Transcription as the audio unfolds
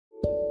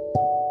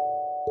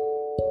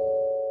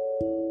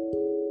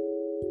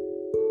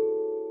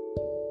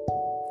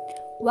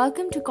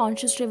Welcome to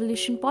Conscious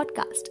Revolution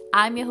podcast.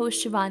 I'm your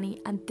host Shivani,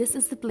 and this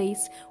is the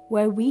place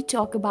where we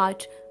talk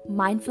about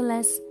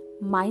mindfulness,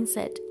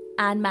 mindset,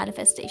 and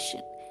manifestation.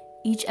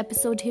 Each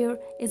episode here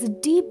is a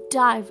deep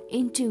dive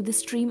into the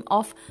stream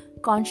of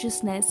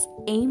consciousness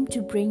aimed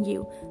to bring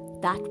you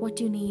that what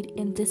you need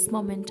in this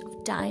moment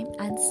of time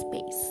and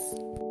space.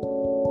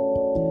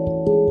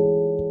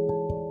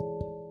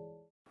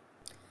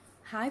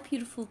 Hi,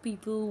 beautiful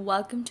people.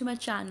 Welcome to my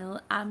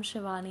channel. I'm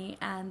Shivani,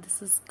 and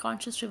this is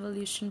Conscious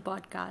Revolution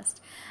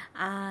podcast.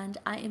 And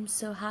I am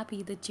so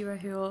happy that you are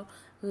here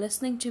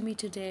listening to me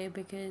today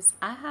because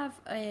I have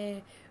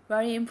a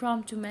very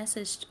impromptu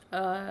message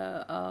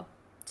to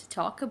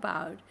talk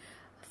about.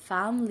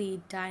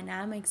 Family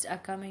dynamics are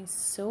coming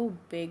so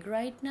big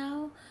right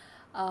now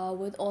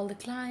with all the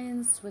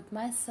clients, with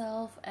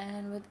myself,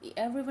 and with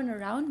everyone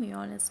around me,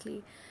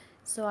 honestly.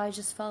 So I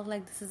just felt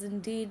like this is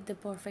indeed the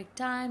perfect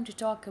time to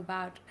talk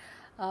about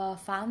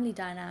family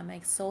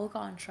dynamics, soul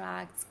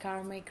contracts,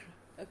 karmic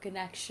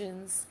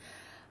connections,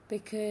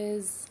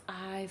 because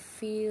I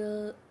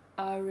feel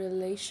our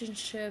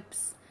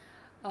relationships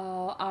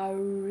are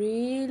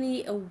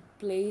really a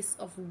place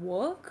of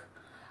work,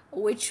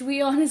 which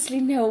we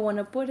honestly never want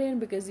to put in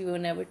because we were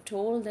never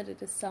told that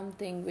it is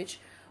something which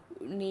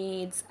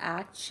needs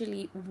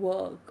actually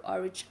work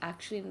or which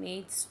actually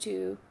needs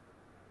to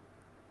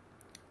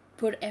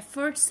put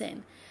efforts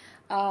in.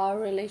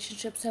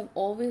 Relationships have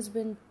always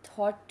been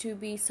thought to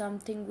be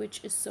something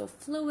which is so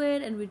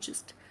fluid and which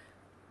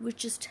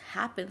just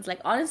happens. Like,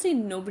 honestly,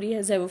 nobody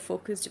has ever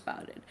focused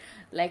about it.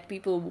 Like,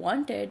 people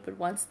want it, but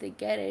once they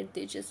get it,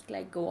 they just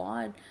like go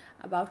on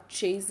about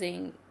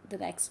chasing the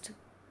next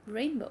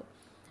rainbow,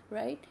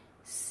 right?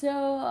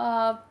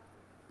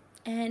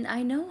 And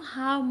I know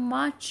how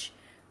much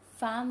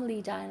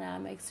family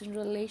dynamics and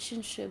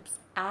relationships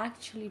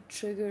actually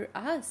trigger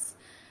us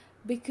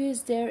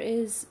because there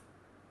is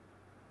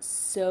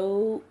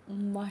so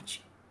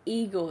much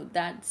ego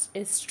that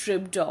is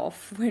stripped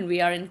off when we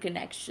are in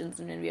connections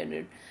and when we are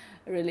in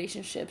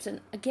relationships.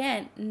 And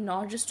again,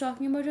 not just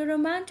talking about a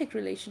romantic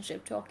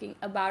relationship, talking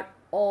about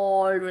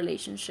all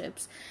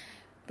relationships,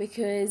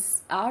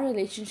 because our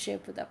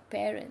relationship with our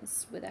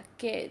parents, with our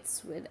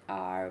kids, with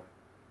our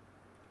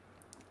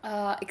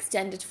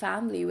extended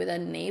family, with our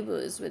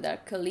neighbors, with our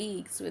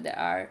colleagues, with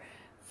our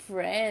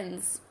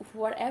friends,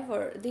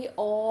 whatever, they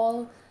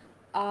all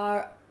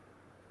are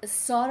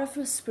sort of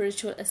a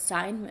spiritual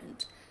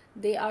assignment.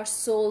 They are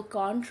soul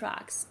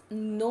contracts.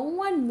 No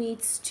one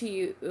meets to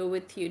you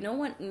with you. No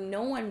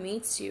one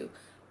meets you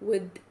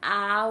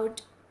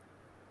without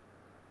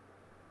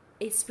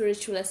a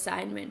spiritual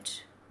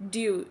assignment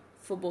due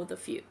for both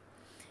of you.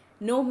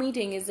 No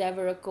meeting is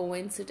ever a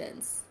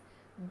coincidence.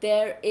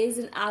 There is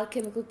an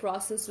alchemical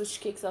process which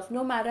kicks off,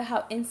 no matter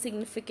how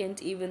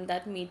insignificant even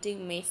that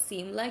meeting may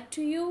seem like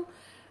to you.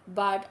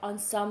 But on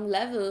some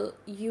level,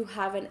 you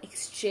have an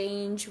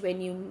exchange when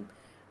you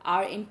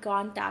are in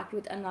contact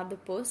with another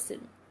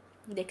person,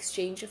 the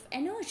exchange of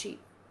energy.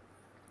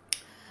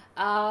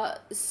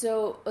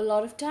 So a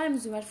lot of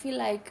times you might feel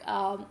like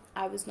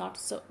I was not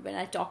so. When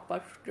I talk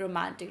about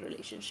romantic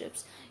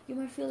relationships, you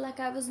might feel like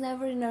I was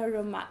never in a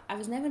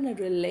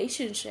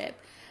relationship.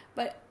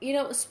 But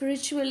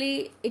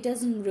spiritually, it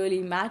doesn't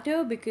really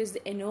matter because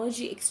the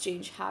energy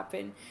exchange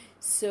happened.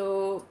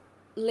 So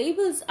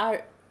labels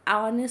are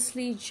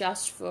honestly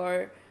just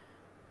for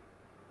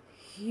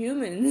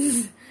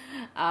humans.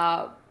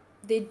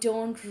 They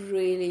don't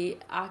really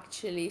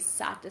actually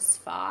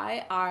satisfy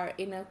our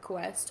inner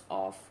quest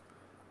of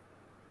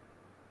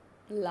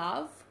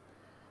love,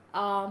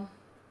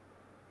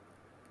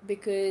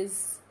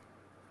 because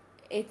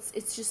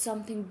it's just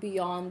something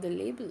beyond the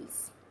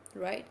labels,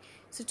 right?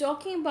 So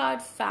talking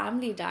about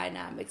family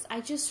dynamics, I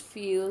just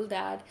feel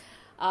that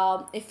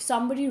if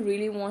somebody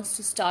really wants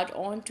to start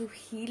on to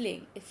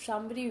healing, if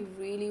somebody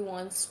really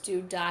wants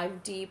to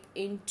dive deep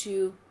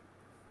into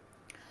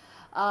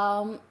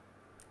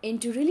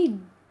really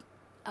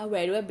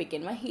where do I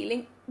begin my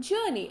healing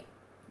journey?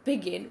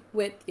 Begin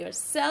with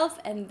yourself,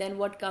 and then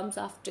what comes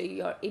after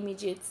your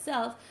immediate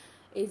self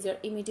is your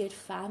immediate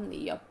family,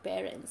 your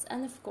parents,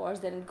 and of course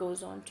then it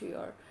goes on to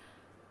your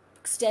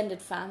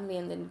extended family,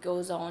 and then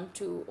goes on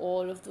to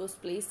all of those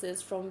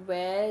places from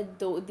where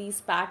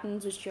these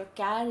patterns which you're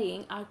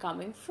carrying are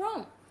coming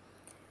from,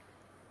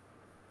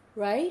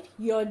 right?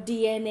 Your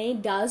DNA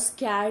does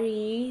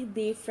carry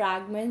the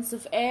fragments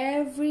of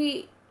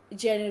every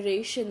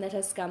generation that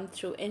has come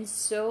through, and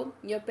so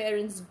your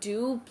parents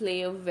do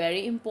play a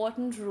very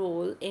important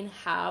role in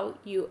how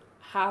you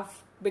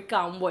have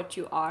become what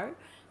you are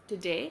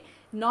today,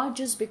 not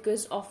just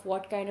because of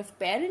what kind of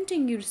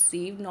parenting you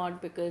received,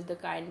 not because the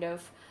kind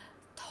of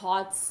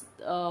thoughts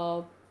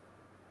or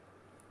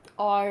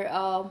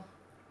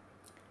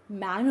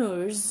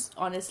manners.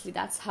 Honestly,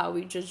 that's how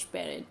we judge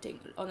parenting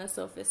on a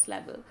surface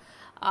level.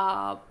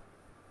 uh,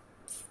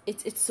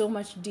 it's so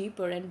much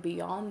deeper and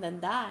beyond than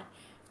that,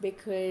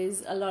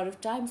 because a lot of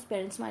times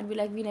parents might be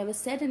like, we never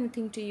said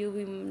anything to you,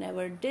 we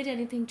never did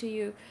anything to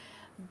you,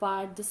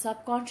 but the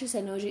subconscious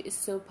energy is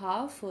so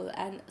powerful,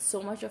 and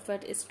so much of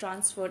it is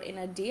transferred in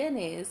our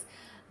DNAs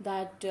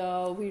that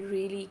we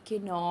really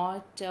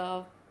cannot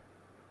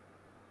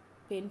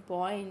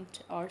pinpoint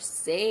or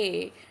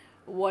say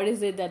what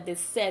is it that they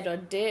said or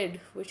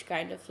did which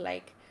kind of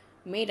like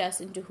made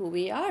us into who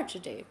we are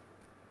today.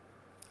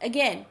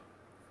 Again,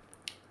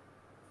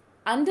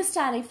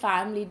 understanding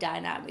family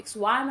dynamics.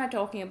 Why am I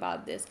talking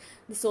about this?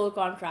 The soul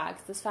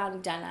contracts, this family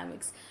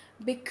dynamics.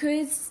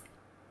 Because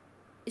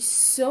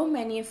so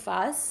many of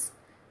us,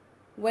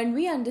 when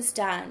we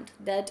understand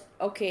that,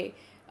 okay,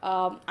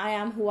 I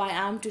am who I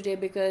am today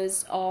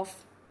because of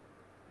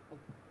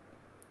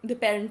the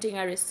parenting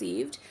I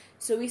received,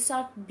 so we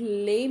start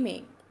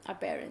blaming our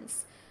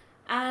parents.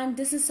 And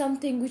this is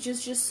something which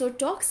is just so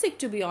toxic,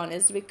 to be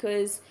honest,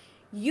 because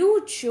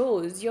your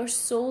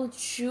soul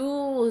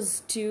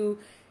chose to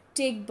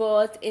take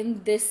birth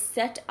in this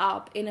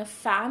setup in a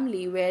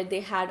family where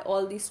they had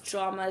all these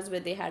traumas, where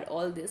they had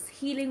all this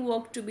healing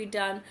work to be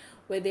done,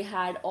 where they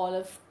had all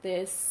of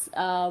this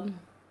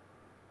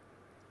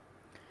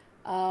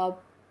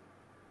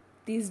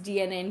these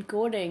DNA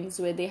encodings,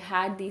 where they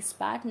had these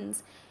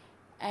patterns.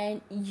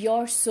 And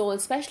your soul,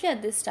 especially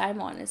at this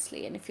time,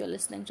 honestly, and if you're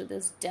listening to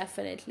this,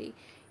 definitely,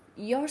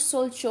 your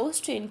soul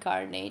chose to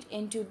incarnate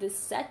into this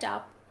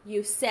setup.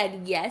 You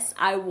said, yes,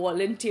 I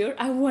volunteer,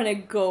 I want to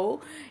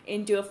go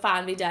into a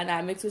family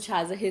dynamics which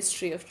has a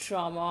history of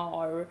trauma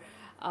or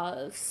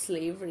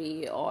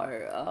slavery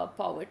or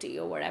poverty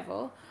or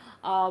whatever.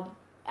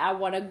 I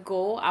want to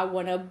go, I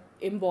want to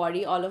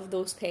embody all of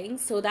those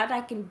things so that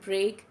I can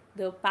break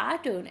the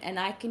pattern and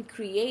I can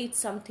create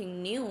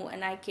something new,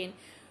 and I can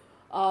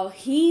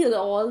heal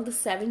all the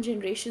 7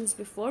 generations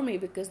before me,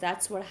 because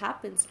that's what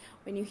happens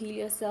when you heal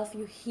yourself.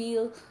 You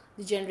heal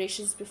the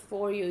generations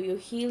before you, you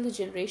heal the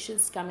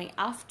generations coming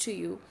after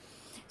you.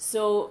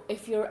 So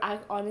if you're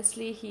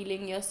honestly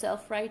healing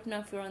yourself right now,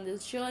 if you're on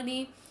this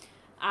journey,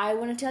 I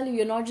want to tell you,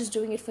 you're not just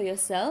doing it for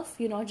yourself,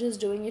 you're not just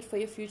doing it for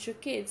your future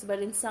kids, but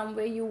in some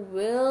way you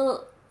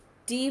will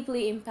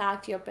deeply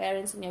impact your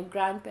parents and your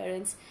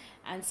grandparents,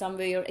 and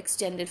somewhere your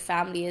extended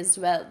family as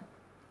well.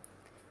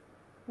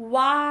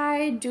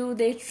 Why do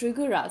they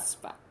trigger us?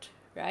 But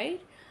right,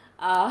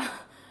 uh,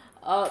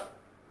 uh,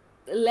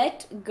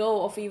 let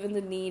go of even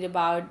the need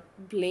about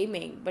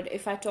blaming. But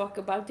if I talk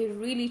about, they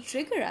really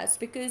trigger us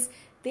because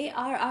they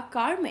are our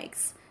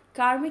karmics.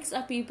 Karmics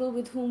are people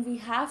with whom we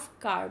have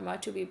karma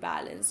to be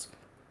balanced,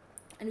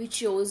 and we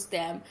chose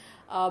them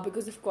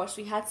because of course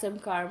we had some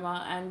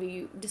karma and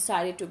we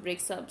decided to break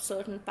some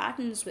certain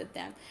patterns with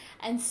them.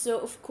 And so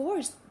of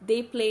course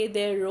they play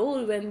their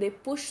role when they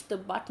push the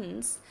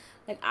buttons.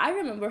 Like, I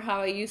remember how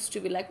I used to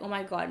be like, oh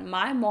my god,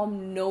 my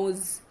mom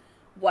knows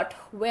where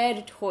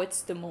it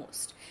hurts the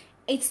most.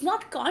 It's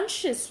not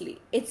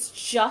consciously, it's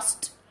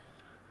just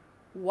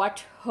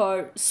what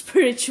her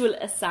spiritual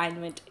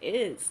assignment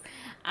is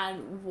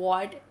and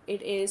what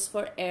it is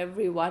for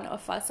every one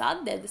of us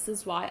out there. This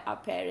is why our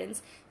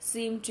parents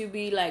seem to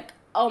be like,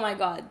 oh my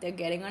god, they're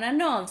getting on our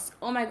nerves,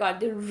 oh my god,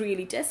 they're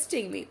really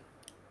testing me.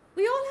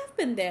 We all have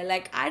been there.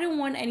 Like, I don't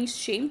want any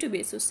shame to be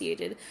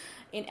associated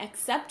in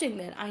accepting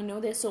that. I know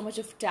there's so much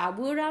of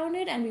taboo around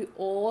it, and we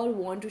all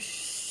want to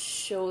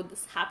show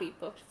this happy,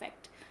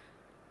 perfect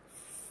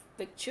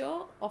picture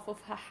of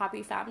a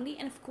happy family.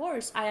 And of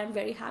course I am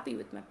very happy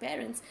with my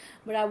parents,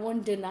 but I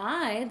won't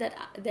deny that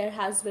there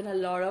has been a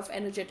lot of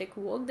energetic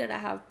work that I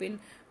have been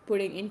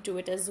putting into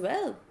it as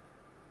well.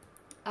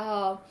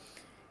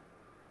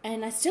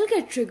 And I still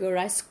get triggered,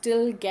 I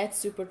still get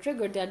super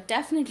triggered. They're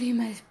definitely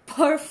my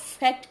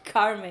perfect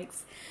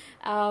karmics,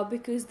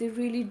 because they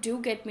really do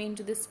get me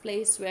into this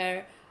place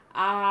where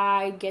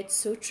I get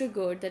so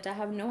triggered that I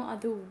have no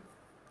other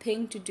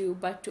thing to do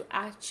but to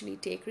actually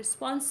take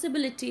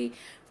responsibility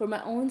for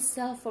my own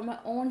self, for my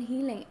own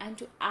healing, and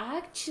to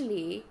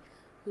actually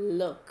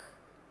look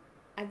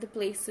at the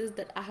places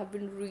that I have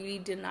been really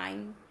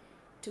denying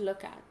to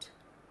look at.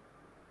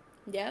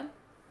 Yeah.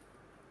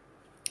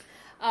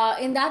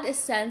 In that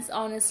sense,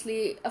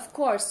 honestly, of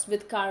course,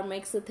 with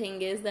karmics, the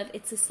thing is that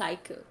it's a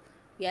cycle.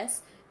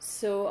 Yes.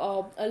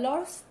 So a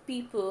lot of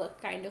people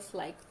kind of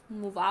like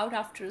move out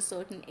after a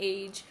certain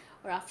age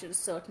or after a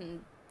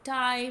certain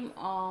time,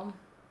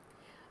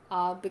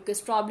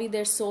 because probably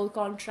their soul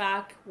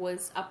contract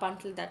was up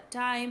until that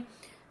time,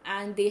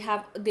 and they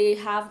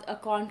have a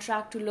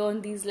contract to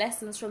learn these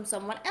lessons from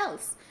someone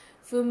else.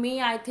 For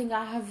me, I think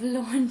I have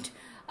learned,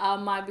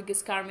 my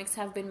biggest karmics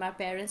have been my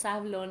parents. I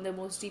have learned the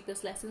most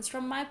deepest lessons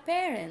from my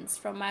parents,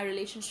 from my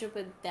relationship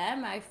with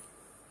them.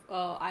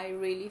 I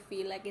really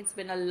feel like it's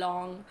been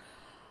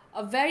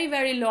a very,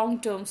 very long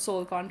term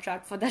soul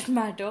contract for that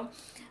matter.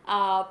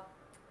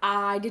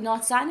 I did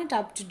not sign it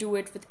up to do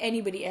it with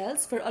anybody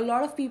else. For a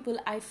lot of people,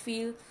 I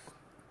feel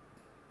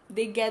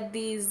they get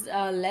these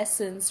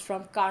lessons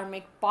from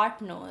karmic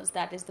partners,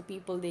 that is the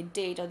people they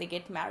date or they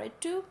get married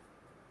to.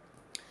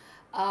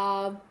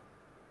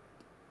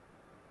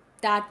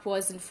 That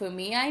wasn't for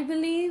me, I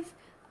believe.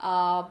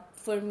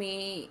 For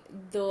me,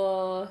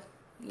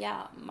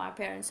 my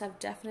parents have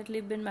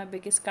definitely been my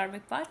biggest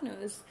karmic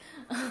partners.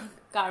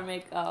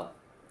 karmic,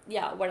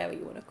 yeah, whatever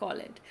you want to call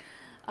it.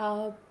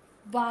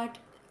 But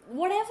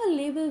whatever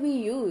label we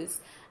use,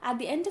 at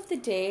the end of the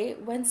day,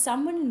 when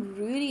someone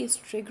really is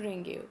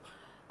triggering you,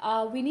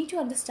 we need to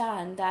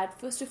understand that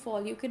first of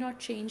all, you cannot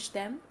change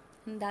them,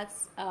 and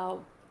that's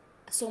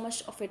so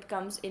much of it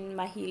comes in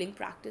my healing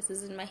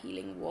practices, in my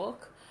healing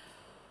work,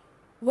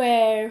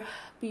 where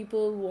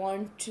people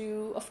want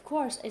to, of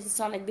course it's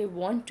not like they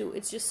want to,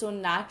 it's just so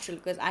natural.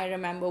 Because I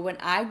remember when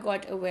I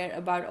got aware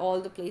about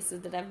all the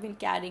places that I've been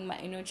carrying my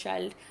inner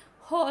child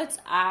hurts,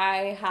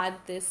 I had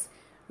this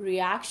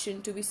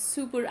reaction to be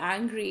super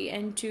angry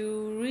and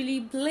to really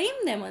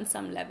blame them on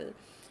some level,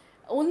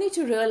 only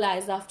to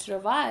realize after a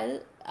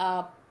while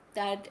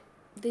that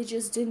they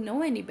just didn't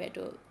know any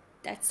better.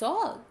 That's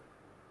all.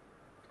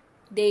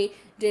 They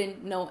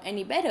didn't know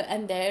any better,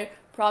 and their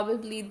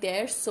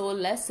sole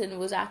lesson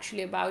was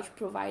actually about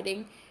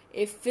providing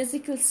a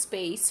physical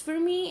space for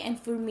me, and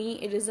for me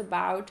it is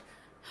about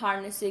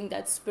harnessing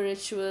that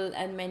spiritual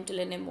and mental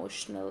and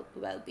emotional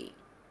well-being.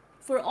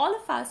 For all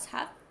of us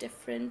have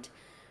different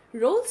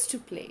roles to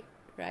play,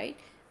 right?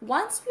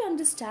 Once we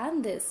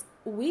understand this,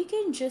 we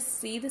can just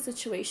see the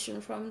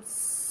situation from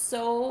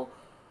such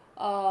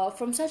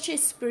a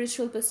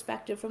spiritual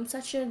perspective, from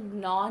such a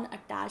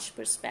non-attached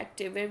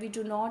perspective, where we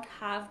do not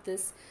have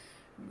this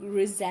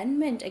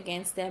resentment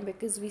against them,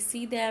 because we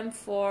see them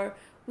for,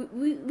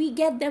 we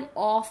get them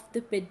off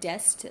the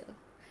pedestal.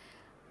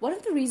 One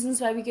of the reasons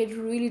why we get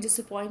really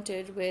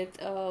disappointed with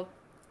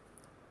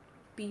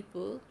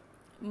people,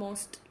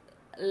 most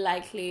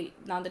likely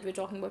now that we're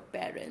talking about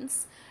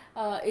parents,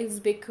 is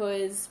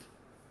because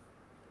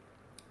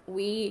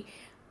we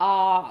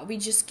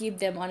just keep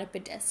them on a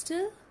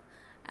pedestal,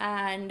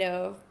 and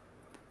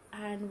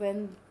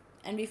when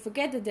and we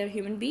forget that they're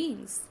human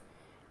beings.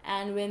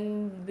 And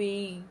when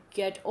we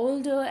get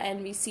older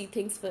and we see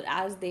things for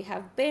as they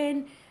have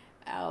been,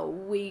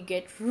 we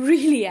get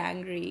really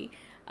angry,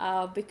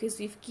 because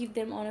we've kept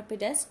them on a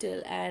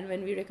pedestal. And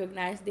when we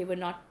recognize they were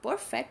not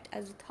perfect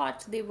as we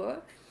thought they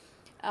were,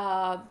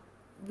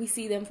 we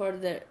see them for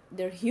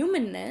their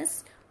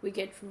humanness. We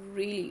get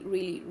really,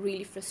 really,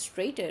 really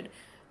frustrated,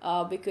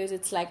 because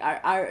it's like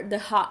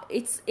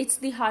it's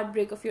the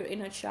heartbreak of your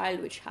inner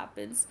child which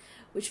happens,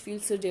 which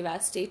feels so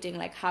devastating.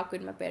 Like, how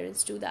could my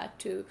parents do that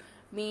to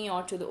me,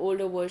 or to the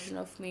older version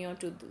of me, or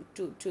to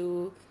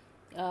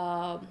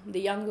the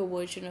younger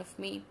version of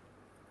me?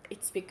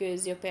 It's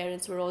because your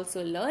parents were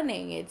also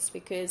learning. It's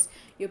because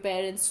your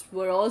parents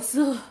were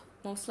also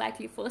most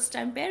likely first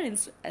time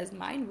parents, as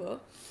mine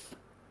were.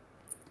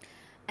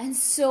 And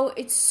so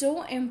it's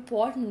so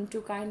important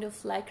to kind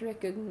of like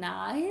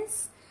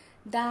recognize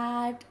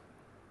that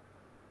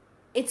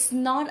it's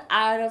not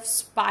out of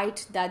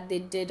spite that they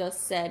did or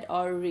said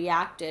or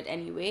reacted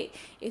anyway.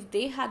 If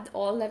they had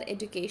all that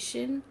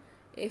education,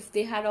 if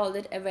they had all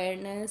that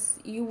awareness,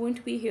 you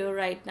wouldn't be here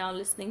right now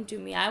listening to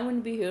me. I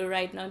wouldn't be here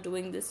right now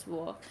doing this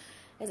work.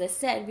 As I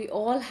said, we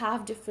all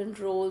have different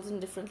roles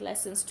and different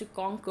lessons to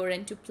conquer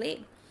and to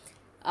play.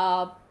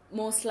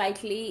 Most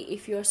likely,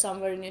 if you're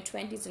somewhere in your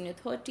 20s and your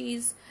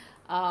 30s,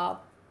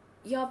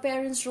 your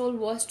parents' role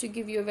was to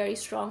give you a very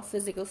strong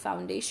physical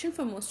foundation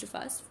for most of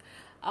us.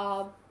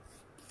 That's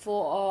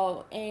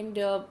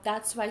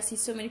why I see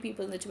so many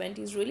people in the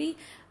 20s really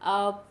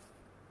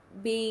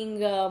being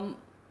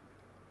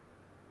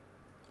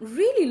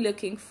really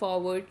looking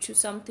forward to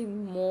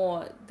something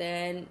more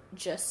than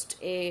just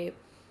a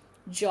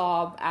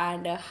job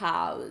and a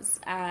house.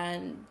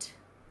 And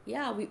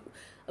yeah,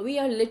 we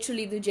are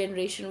literally the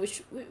generation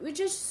which we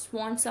just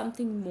want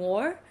something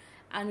more,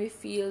 and we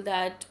feel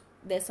that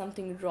there's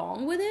something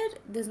wrong with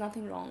it. There's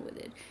nothing wrong with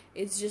it.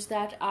 It's just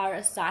that our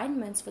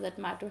assignments, for that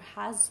matter,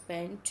 has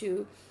been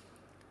to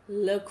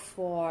look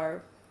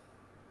for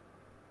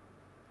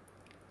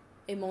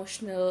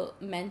emotional,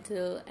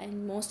 mental,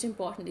 and most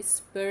importantly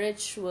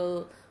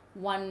spiritual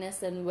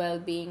oneness and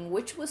well-being,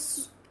 which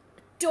was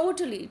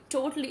totally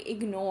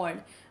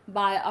ignored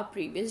by our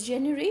previous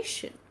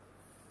generation,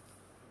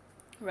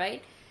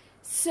 right?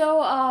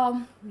 So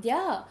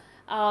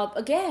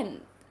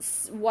again,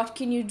 what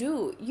can you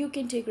do? You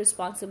can take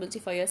responsibility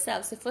for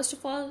yourself. So first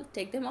of all,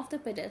 take them off the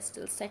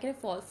pedestal. Second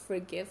of all,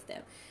 forgive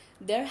them.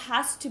 There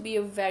has to be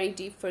a very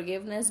deep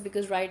forgiveness,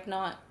 because right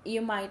now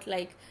you might be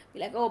like,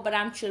 oh, but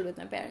I'm chill with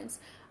my parents.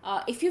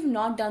 If you've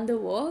not done the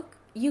work,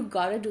 you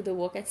gotta do the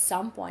work at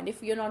some point.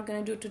 If you're not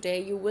gonna do it today,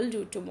 you will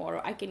do it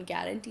tomorrow. I can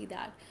guarantee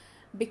that,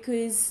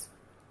 because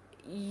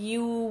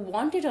you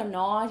want it or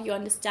not, you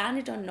understand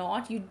it or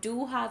not, you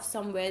do have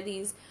somewhere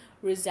these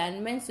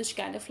resentments which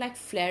kind of like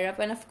flare up.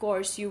 And of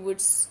course you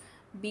would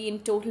be in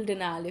total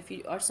denial if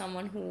you are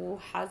someone who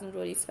hasn't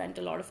really spent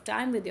a lot of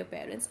time with your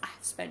parents. I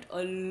have spent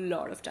a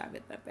lot of time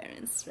with my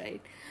parents,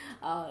 right?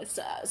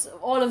 So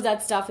all of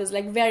that stuff is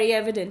like very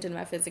evident in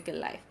my physical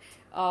life.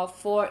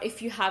 For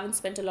if you haven't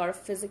spent a lot of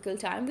physical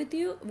time with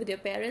your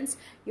parents,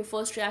 your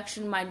first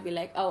reaction might be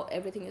like, oh,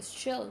 everything is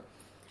chill.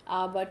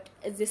 But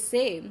as they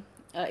say,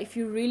 if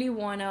you really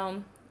want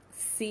to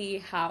see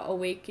how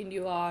awakened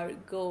you are,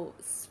 go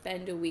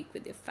spend a week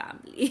with your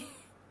family.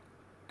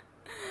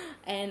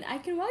 And I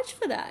can vouch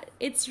for that.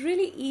 It's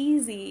really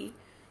easy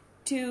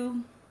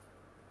to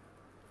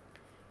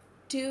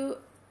to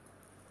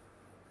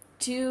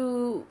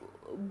to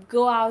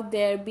go out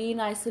there, be in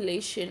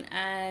isolation,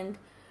 and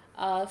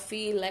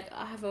feel like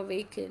I have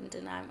awakened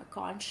and I'm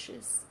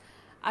conscious.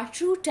 Our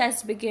true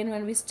tests begin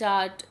when we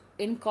start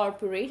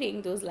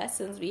incorporating those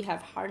lessons we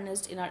have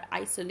harnessed in our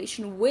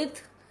isolation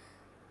with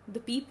the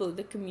people,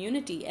 the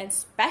community, and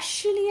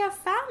especially our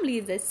family,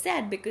 as I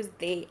said, because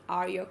they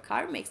are your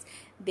karmics.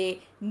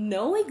 They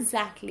know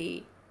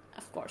exactly,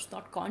 of course,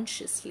 not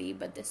consciously,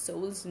 but their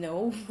souls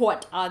know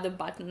what are the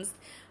buttons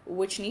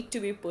which need to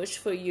be pushed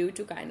for you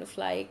to kind of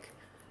like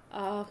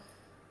uh,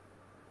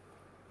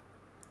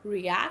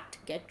 react,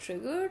 get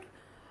triggered.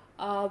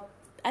 Uh,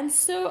 and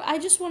so I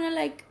just want to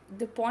like,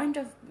 the point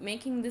of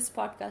making this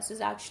podcast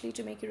is actually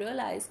to make you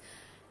realize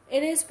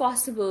it is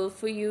possible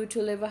for you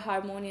to live a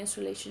harmonious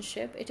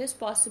relationship. It is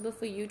possible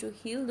for you to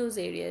heal those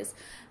areas,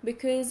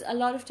 because a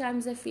lot of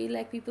times I feel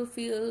like people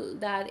feel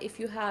that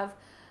if you have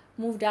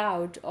moved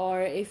out,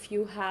 or if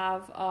you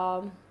have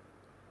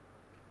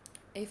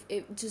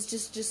if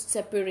just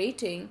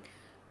separating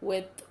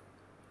with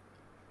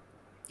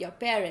your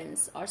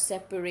parents, or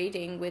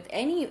separating with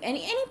any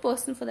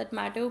person for that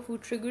matter who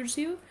triggers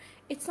you,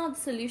 it's not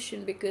the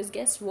solution. Because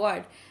guess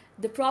what,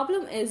 the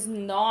problem is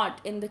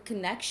not in the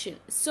connection.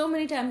 So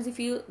many times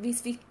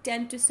we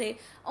tend to say,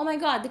 oh my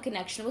god, the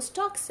connection was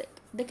toxic,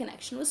 the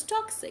connection was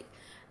toxic.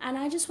 And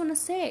I just want to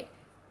say,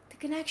 the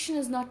connection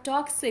is not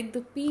toxic.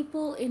 The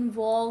people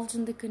involved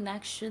in the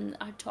connection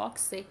are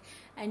toxic,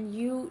 and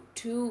you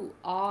too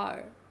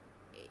are.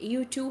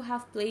 You too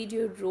have played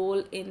your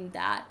role in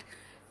that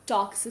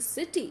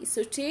toxicity.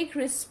 So take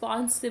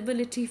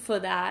responsibility for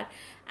that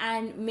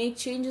and make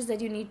changes that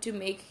you need to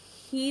make.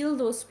 Heal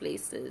those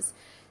places.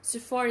 So,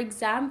 for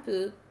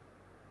example,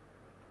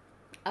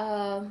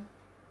 for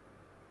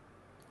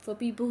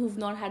people who've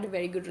not had a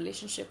very good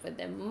relationship with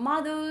their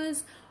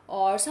mothers,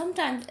 or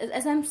sometimes,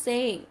 as I'm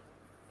saying,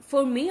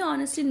 for me,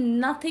 honestly,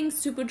 nothing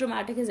super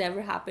dramatic has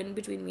ever happened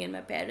between me and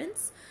my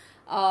parents.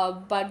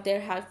 But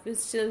there have been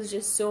still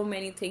just so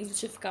many things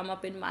which have come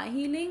up in my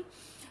healing,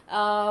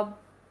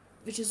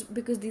 which is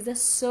because these are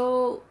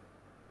so,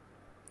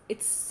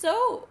 it's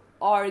so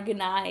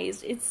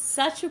organized, it's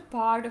such a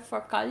part of our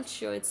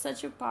culture, it's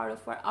such a part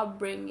of our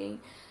upbringing,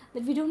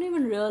 that we don't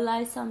even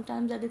realize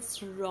sometimes that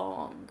it's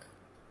wrong,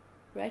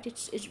 right?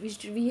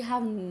 We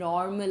have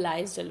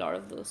normalized a lot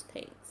of those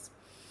things.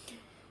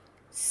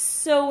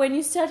 So when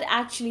you start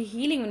actually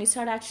healing, when you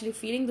start actually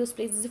feeling those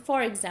places,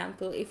 for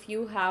example, if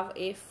you have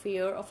a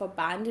fear of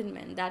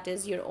abandonment, that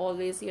is,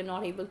 you're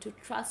not able to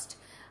trust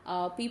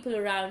people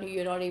around you,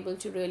 you're not able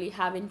to really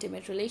have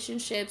intimate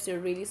relationships, you're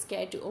really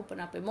scared to open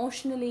up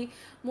emotionally,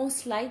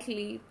 most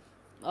likely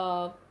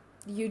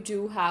you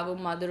do have a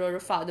mother or a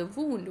father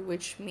wound,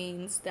 which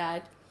means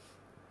that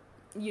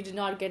you did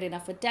not get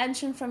enough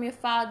attention from your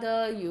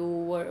father, you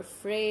were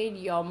afraid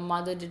your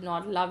mother did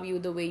not love you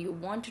the way you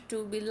wanted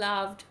to be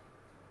loved,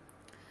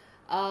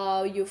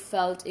 you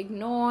felt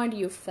ignored,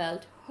 you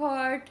felt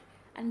hurt,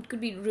 and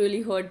could be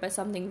really hurt by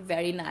something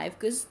very naive.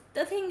 Because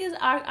the thing is,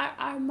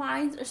 our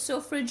minds are so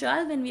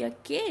fragile when we are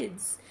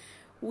kids.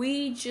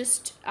 We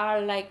just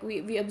are like,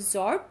 we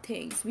absorb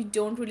things, we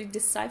don't really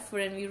decipher,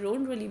 and we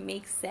don't really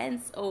make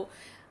sense. Oh,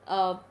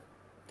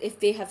 if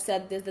they have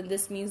said this, then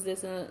this means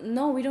this.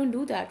 No, we don't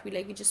do that.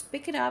 We just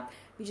pick it up,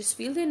 we just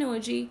feel the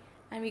energy,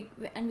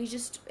 and we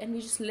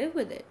just live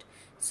with it.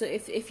 So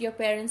if your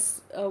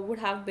parents would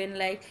have been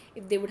like,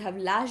 if they would have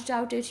lashed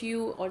out at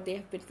you, or they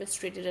have been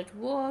frustrated at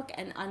work,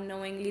 and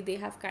unknowingly they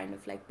have kind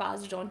of like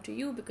passed it on to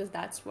you, because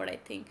that's what I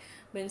think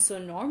been so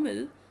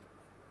normal,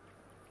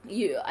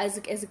 you as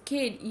a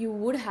kid, you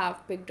would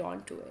have picked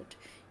on to it.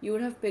 You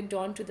would have picked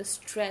on to the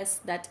stress,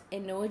 that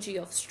energy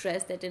of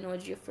stress, that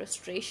energy of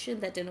frustration,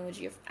 that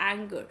energy of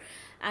anger.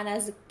 And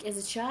as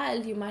a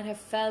child, you might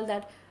have felt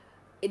that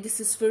this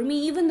is for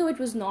me, even though it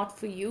was not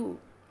for you,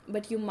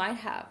 but you might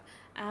have,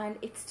 and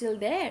it's still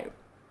there.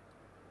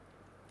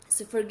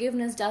 So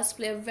forgiveness does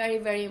play a very,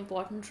 very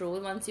important role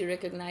once you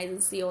recognize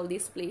and see all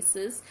these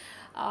places.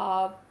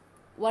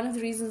 One of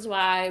the reasons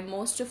why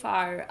most of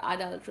our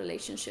adult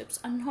relationships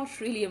are not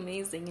really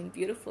amazing and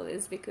beautiful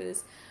is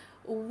because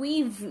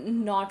we've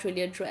not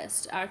really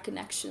addressed our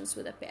connections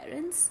with our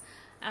parents,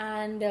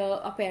 and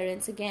our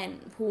parents,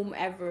 again,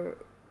 whomever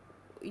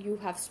you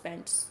have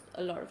spent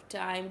a lot of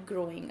time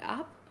growing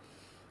up.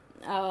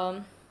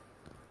 Um,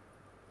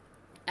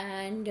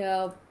 and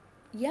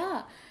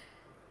yeah,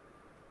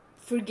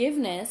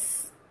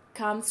 forgiveness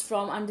comes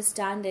from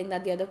understanding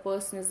that the other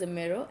person is a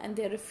mirror and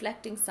they're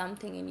reflecting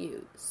something in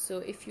you. So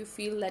if you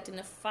feel that in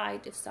a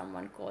fight, if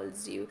someone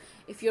calls you,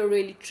 if you're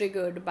really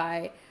triggered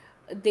by,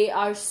 they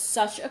are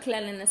such a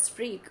cleanliness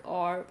freak,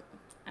 or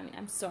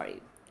I'm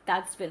sorry,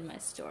 that's been my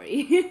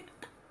story.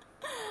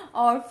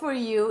 Or for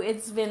you,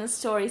 it's been a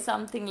story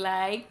something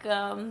like,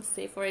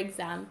 say for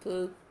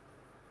example,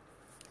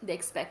 they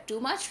expect too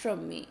much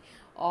from me,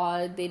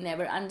 or they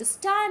never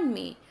understand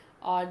me,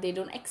 or they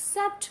don't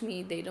accept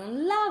me, they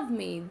don't love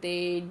me,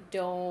 they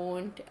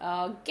don't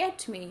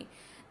get me.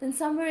 then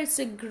somewhere it's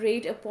a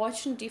great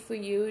opportunity for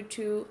you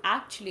to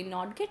actually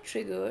not get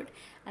triggered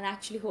and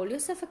actually hold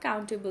yourself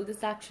accountable. This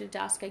is actually a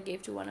task I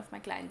gave to one of my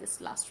clients this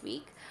last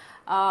week.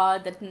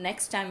 That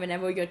next time,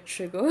 whenever you're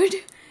triggered,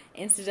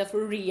 instead of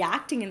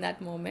reacting in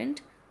that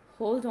moment,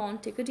 hold on,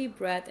 take a deep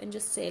breath, and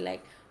just say,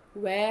 like,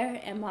 where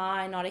am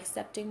I not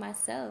accepting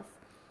myself?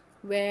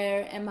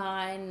 Where am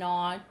I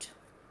not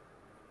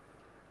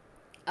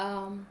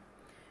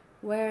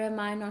where am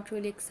I not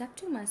really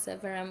accepting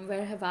myself?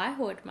 Where have I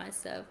hurt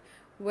myself?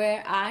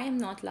 Where I am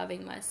not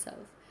loving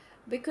myself?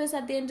 Because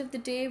at the end of the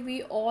day,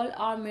 we all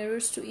are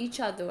mirrors to each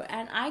other,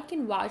 and I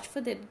can vouch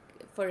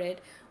for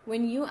it.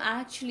 When you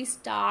actually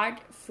start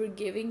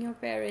forgiving your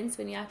parents,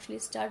 when you actually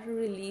start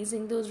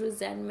releasing those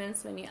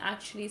resentments, when you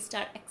actually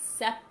start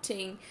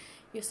accepting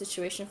your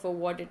situation for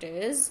what it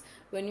is,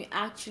 when you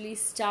actually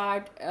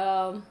start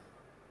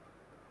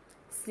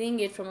seeing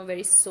it from a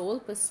very soul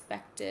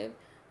perspective,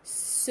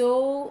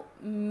 so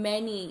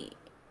many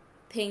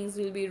things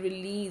will be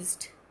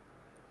released.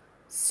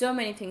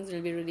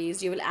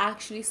 You will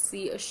actually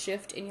see a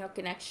shift in your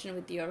connection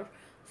with your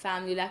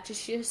family. You'll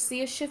actually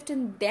see a shift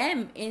in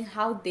them, in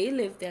how they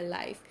live their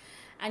life,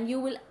 and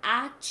you will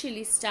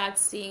actually start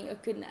seeing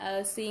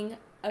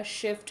a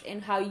shift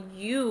in how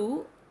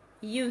you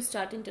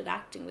start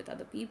interacting with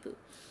other people,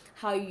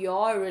 how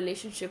your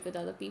relationship with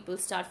other people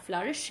start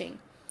flourishing,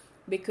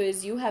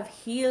 because you have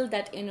healed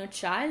that inner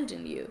child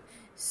in you.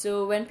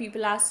 So when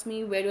people ask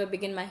me, where do I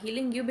begin my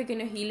healing? You begin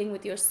your healing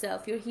with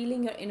yourself. You're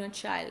healing your inner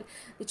child.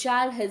 The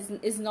child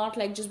is not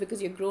like, just because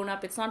you're grown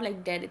up, it's not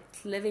like dead,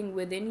 it's living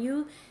within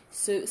you.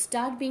 So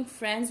start being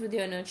friends with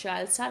your inner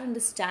child. Start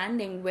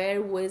understanding, where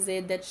was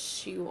it that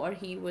she or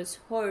he was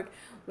hurt?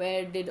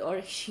 Where did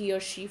or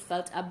she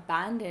felt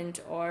abandoned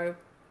or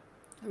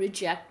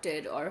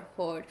rejected or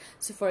hurt?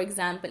 So for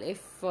example,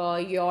 if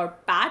your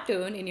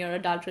pattern in your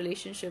adult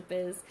relationship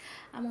is,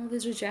 I'm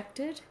always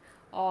rejected,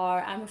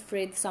 or I'm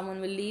afraid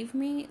someone will leave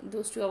me,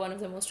 those two are one of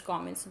the most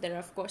common. So there are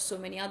of course so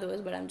many others,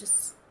 but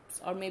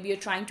or maybe you're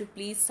trying to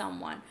please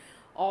someone,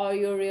 or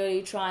you're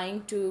really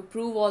trying to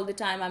prove all the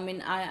time, I'm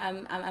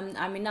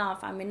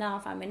enough,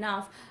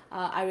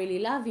 I really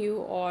love you,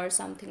 or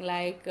something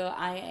like,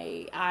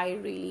 I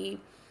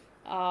really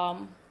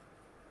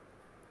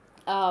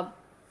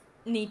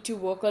need to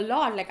work a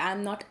lot, like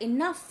I'm not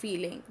enough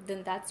feeling,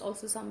 then that's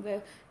also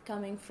somewhere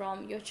coming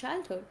from your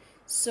childhood.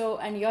 So,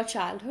 and your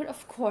childhood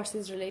of course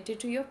is related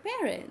to your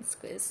parents,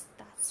 because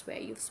that's where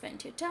you've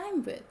spent your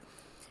time with.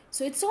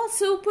 So it's all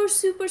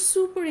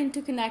super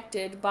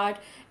interconnected, but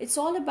it's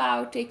all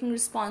about taking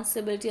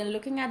responsibility and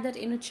looking at that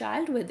inner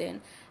child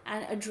within,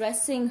 and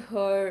addressing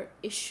her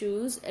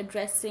issues,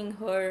 addressing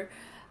her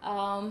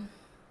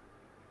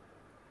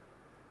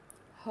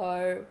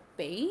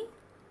pain.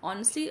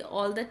 Honestly,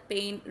 all that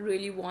pain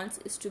really wants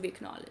is to be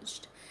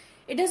acknowledged.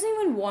 It doesn't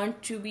even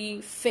want to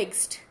be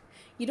fixed.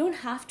 You don't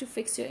have to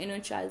fix your inner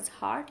child's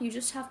heart. You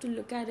just have to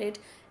look at it,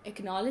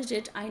 acknowledge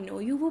it. I know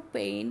you were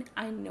pain.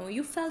 I know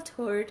you felt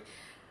hurt.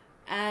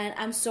 And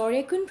I'm sorry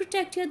I couldn't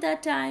protect you at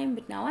that time,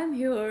 but now I'm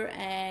here,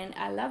 and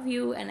I love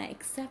you, and I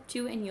accept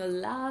you, and you're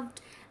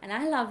loved, and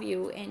I love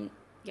you, and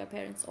your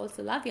parents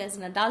also love you. As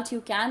an adult,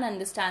 you can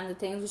understand the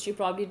things which you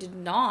probably did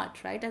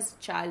not, right? As a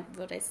child,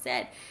 what I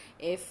said,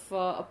 if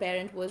a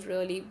parent was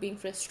really being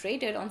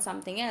frustrated on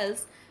something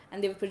else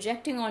and they were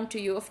projecting onto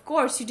you, of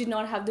course you did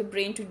not have the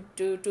brain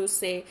to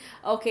say,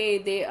 okay,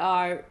 they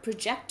are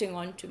projecting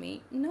onto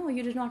me. No,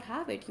 you did not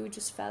have it. You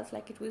just felt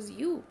like it was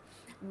you.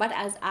 But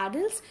as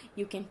adults,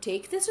 you can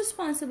take this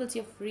responsibility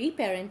of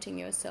reparenting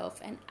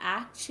yourself and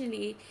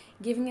actually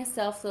giving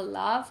yourself the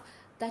love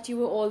that you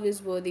were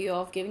always worthy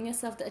of, giving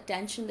yourself the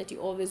attention that you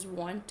always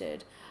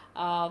wanted.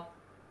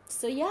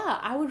 So yeah,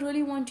 I would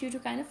really want you to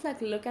kind of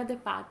like look at the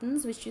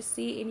patterns which you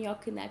see in your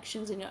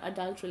connections, in your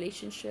adult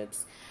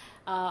relationships.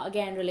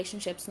 Again,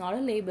 relationships not a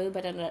label,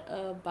 but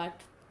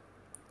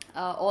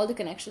all the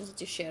connections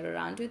that you share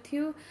around with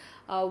you.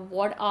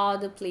 What are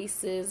the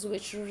places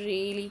which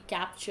really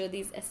capture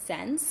these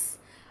essence?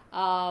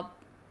 And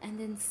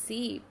then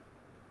see,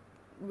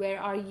 where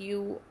are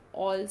you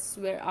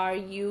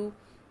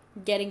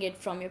getting it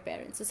from your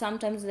parents? So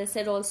sometimes, as I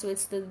said, also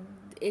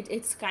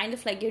it's kind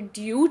of like your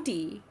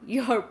duty,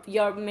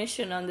 your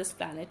mission on this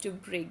planet, to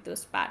break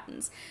those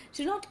patterns,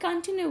 to not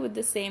continue with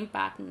the same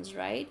patterns,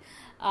 right?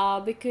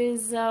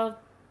 Because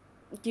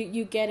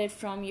you get it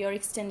from your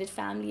extended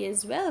family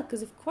as well,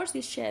 because of course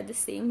you share the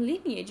same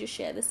lineage, you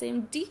share the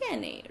same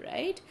DNA,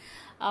 right?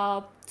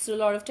 So a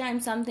lot of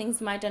times some things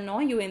might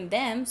annoy you in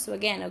them. So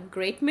again, a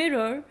great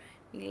mirror,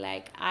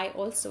 like, I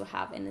also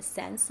have in a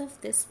sense of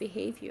this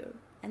behavior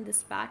and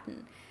this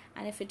pattern,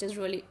 and if it is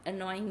really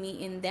annoying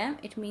me in them,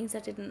 it means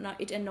that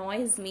it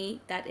annoys me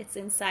that it's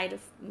inside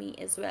of me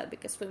as well.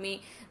 Because for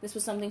me, this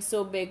was something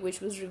so big which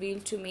was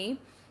revealed to me,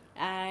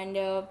 and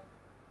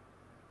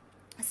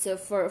so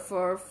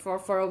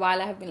for a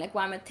while I have been like,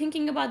 why am I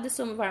thinking about this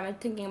so much? Why am I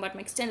thinking about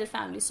my extended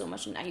family so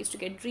much? And I used to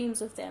get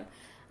dreams of them,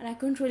 and I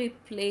couldn't really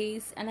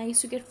place, and I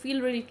used to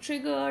feel really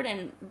triggered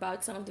and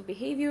about some of the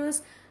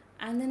behaviors.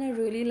 And then I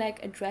really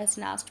like addressed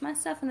and asked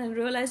myself, and I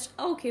realized,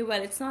 okay,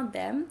 well, it's not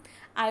them.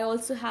 I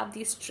also have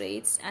these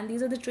traits, and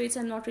these are the traits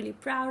I'm not really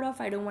proud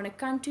of. I don't want to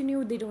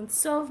continue, they don't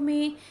serve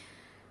me,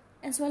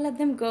 and so I let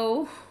them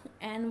go.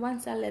 And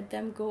once I let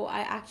them go, I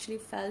actually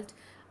felt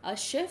a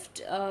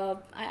shift. I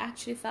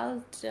actually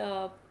felt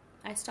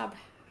I stopped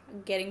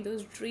getting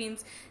those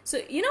dreams. So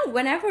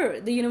whenever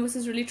the universe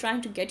is really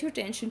trying to get your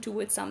attention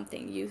towards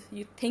something,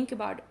 you think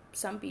about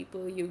some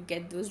people, you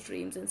get those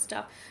dreams and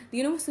stuff. The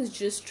universe is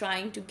just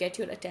trying to get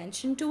your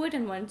attention to it,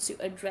 and once you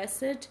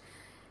address it,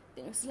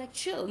 the universe is like,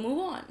 chill, move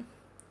on,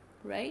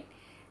 right?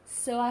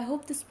 So I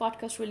hope this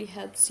podcast really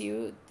helps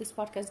you. This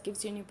podcast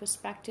gives you a new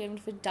perspective. And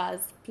if it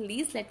does,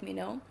 please let me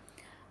know.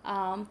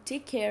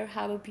 Take care.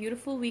 Have a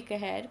beautiful week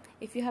ahead.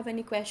 If you have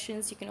any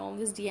questions, you can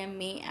always DM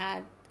me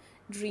at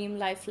Dream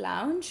Life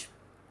Lounge.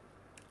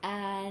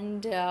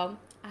 And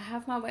I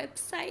have my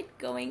website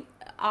going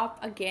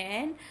up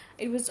again.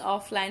 It was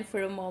offline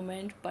for a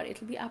moment, but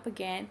it'll be up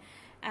again.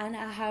 And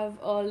I have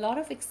a lot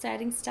of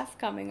exciting stuff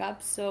coming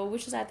up, so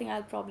which is, I think,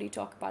 I'll probably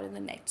talk about in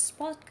the next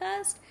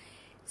podcast.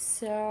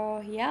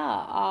 So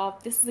yeah,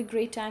 this is a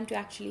great time to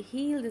actually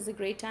heal. This is a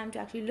great time to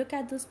actually look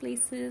at those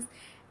places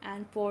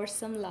and pour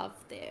some love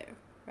there,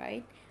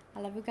 right? I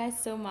love you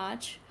guys so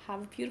much.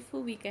 Have a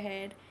beautiful week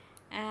ahead,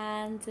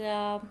 and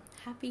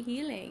happy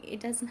healing.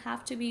 It doesn't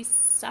have to be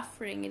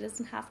suffering. It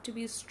doesn't have to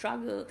be a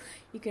struggle.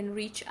 You can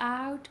reach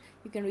out.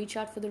 You can reach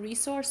out for the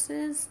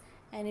resources,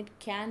 and it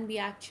can be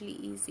actually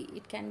easy.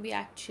 It can be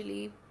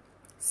actually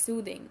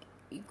soothing,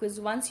 because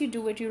once you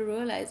do it, you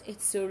realize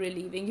it's so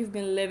relieving. You've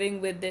been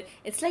living with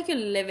it's like you're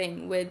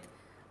living with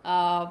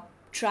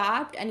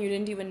trapped, and you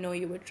didn't even know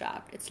you were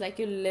trapped. It's like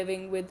you're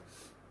living with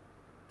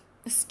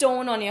a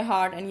stone on your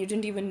heart, and you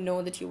didn't even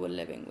know that you were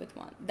living with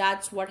one.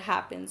 That's what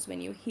happens when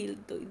you heal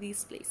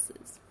these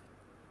places.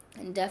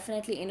 And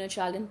definitely inner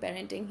child and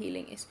parenting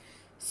healing is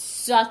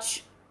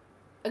such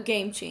a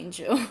game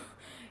changer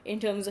in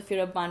terms of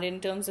your abundance,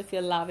 in terms of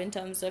your love, in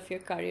terms of your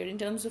career, in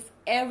terms of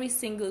every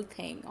single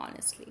thing,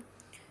 honestly.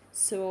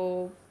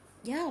 So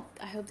yeah,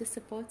 I hope this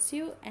supports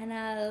you,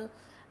 and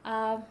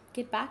I'll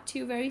get back to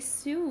you very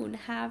soon.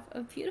 Have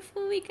a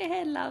beautiful week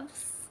ahead,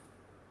 loves.